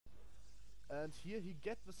And here he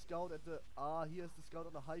get the scout at the... here's the scout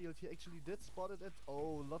on the high yield. He actually did spotted it.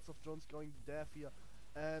 Oh, lots of drones going deaf here.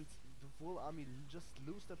 And the full army just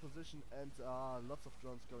lose their position, and lots of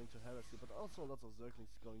drones going to harass here, but also lots of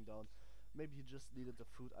zerglings going down. Maybe he just needed the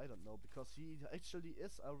food, I don't know, because he actually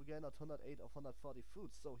is again at 108 of 140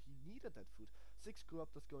 food, so he needed that food. 6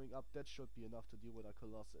 corruptors going up, that should be enough to deal with a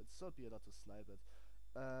Colossus. It should be enough to snipe it.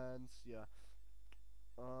 And yeah,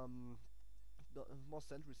 more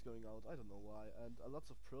sentries going out, I don't know why, and lots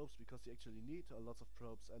of probes, because he actually need lots of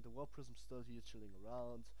probes, and the war prism still here chilling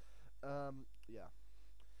around. Yeah.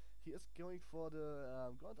 He is going for the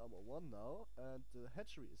ground armor 1 now, and the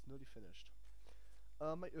hatchery is nearly finished.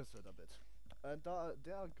 My ears hurt a bit. And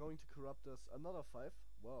they are going to corrupt us another 5.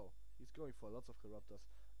 Wow, he's going for lots of corruptors.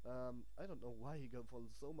 I don't know why he go for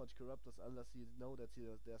so much corruptors unless you know that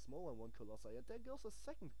there's more than one colossi, and there goes a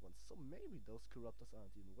second one, so maybe those corruptors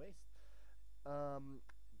aren't even waste.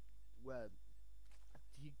 Well,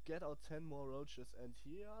 he get out 10 more roaches, and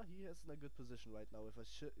here he is in a good position right now. If I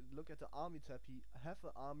look at the army tab, he have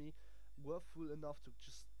an army worthful enough to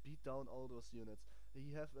just beat down all those units.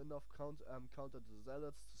 He have enough counter the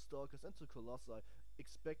zealots, to stalkers, and to colossi.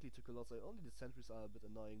 Especially to colossi. Only the sentries are a bit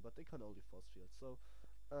annoying, but they can only force field. So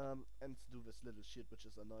and do this little shit, which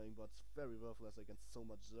is annoying, but very worthless against so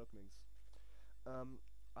much zerglings.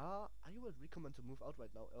 I would recommend to move out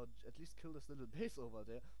right now, or at least kill this little base over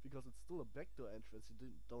there, because it's still a backdoor entrance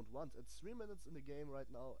you don't want. It's 3 minutes in the game right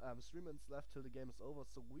now, 3 minutes left till the game is over,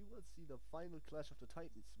 so we will see the final clash of the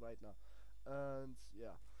titans right now. And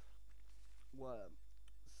yeah, well,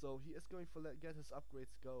 so he is going for get his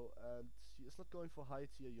upgrades go, and he is not going for high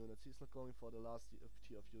tier units, he's not going for the last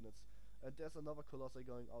tier of units. And there's another Colossi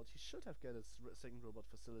going out. He should have get his second robot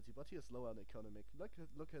facility, but he is lower on economic.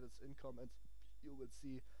 Look at his income, and you will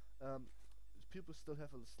see people still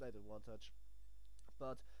have a slight advantage.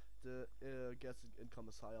 But the gas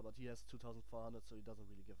income is higher, but he has 2,400, so he doesn't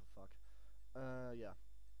really give a fuck. Yeah.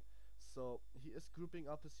 So he is grouping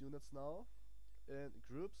up his units now in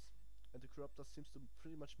groups, and the Corruptor seems to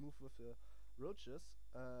pretty much move with the roaches.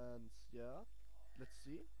 And yeah, let's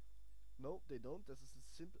see. No, they don't. This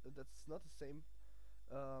is that's not the same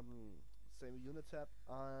same unit tab,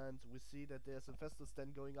 and we see that there's a faster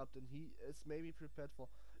stand going up. Then he is maybe prepared for,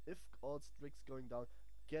 if all Strix going down,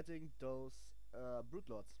 getting those Brood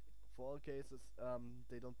Lords. For all cases,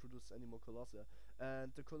 they don't produce any more Colossi,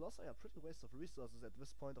 and the Colossi are pretty waste of resources at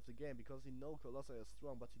this point of the game, because he know Colossi are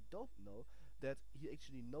strong, but he don't know that he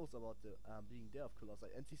actually knows about the being there of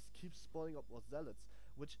Colossi, and he keeps spawning up more zealots,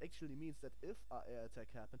 which actually means that if an air attack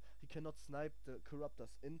happen, he cannot snipe the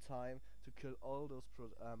Corruptors in time to kill all those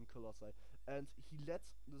Colossi, and he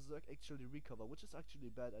lets the Zerg actually recover, which is actually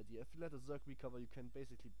a bad idea. If you let a Zerg recover, you can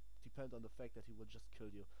basically depend on the fact that he will just kill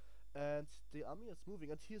you. And the army is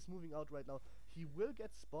moving, and he is moving out right now. He will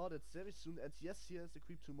get spotted very soon, and yes, here is the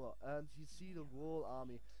creep tumor, and you see the whole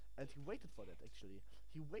army, and he waited for that actually.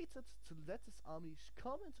 He waited to let his army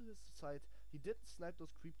come into his side. He didn't snipe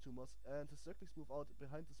those creep tumors, and the Zerglings move out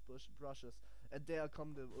behind his brushes, and there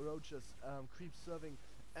come the roaches, creep serving,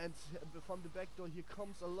 and from the back door here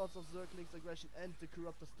comes a lot of Zerglings aggression, and the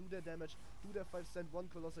Corruptors do their damage, do their 5 cent, 1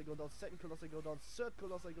 Colossi go down, 2nd Colossi go down, 3rd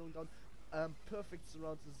Colossi going down. Perfect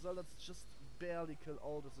surround. The Zealots just barely kill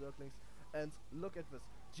all the Zerglings, and look at this.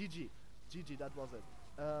 GG, that was it.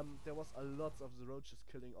 There was a lot of the roaches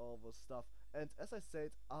killing all the stuff, and as I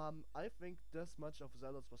said, I think this much of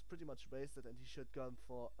Zealots was pretty much wasted, and he should go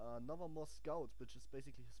for another more scout, which is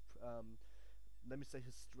basically his let me say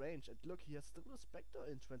his strange. And look, he has still a Spectre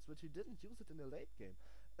entrance, but he didn't use it in the late game.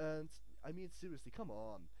 And I mean, seriously, come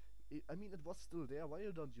on. I mean, it was still there. Why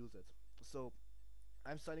you don't use it? So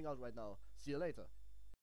I'm signing out right now. See you later.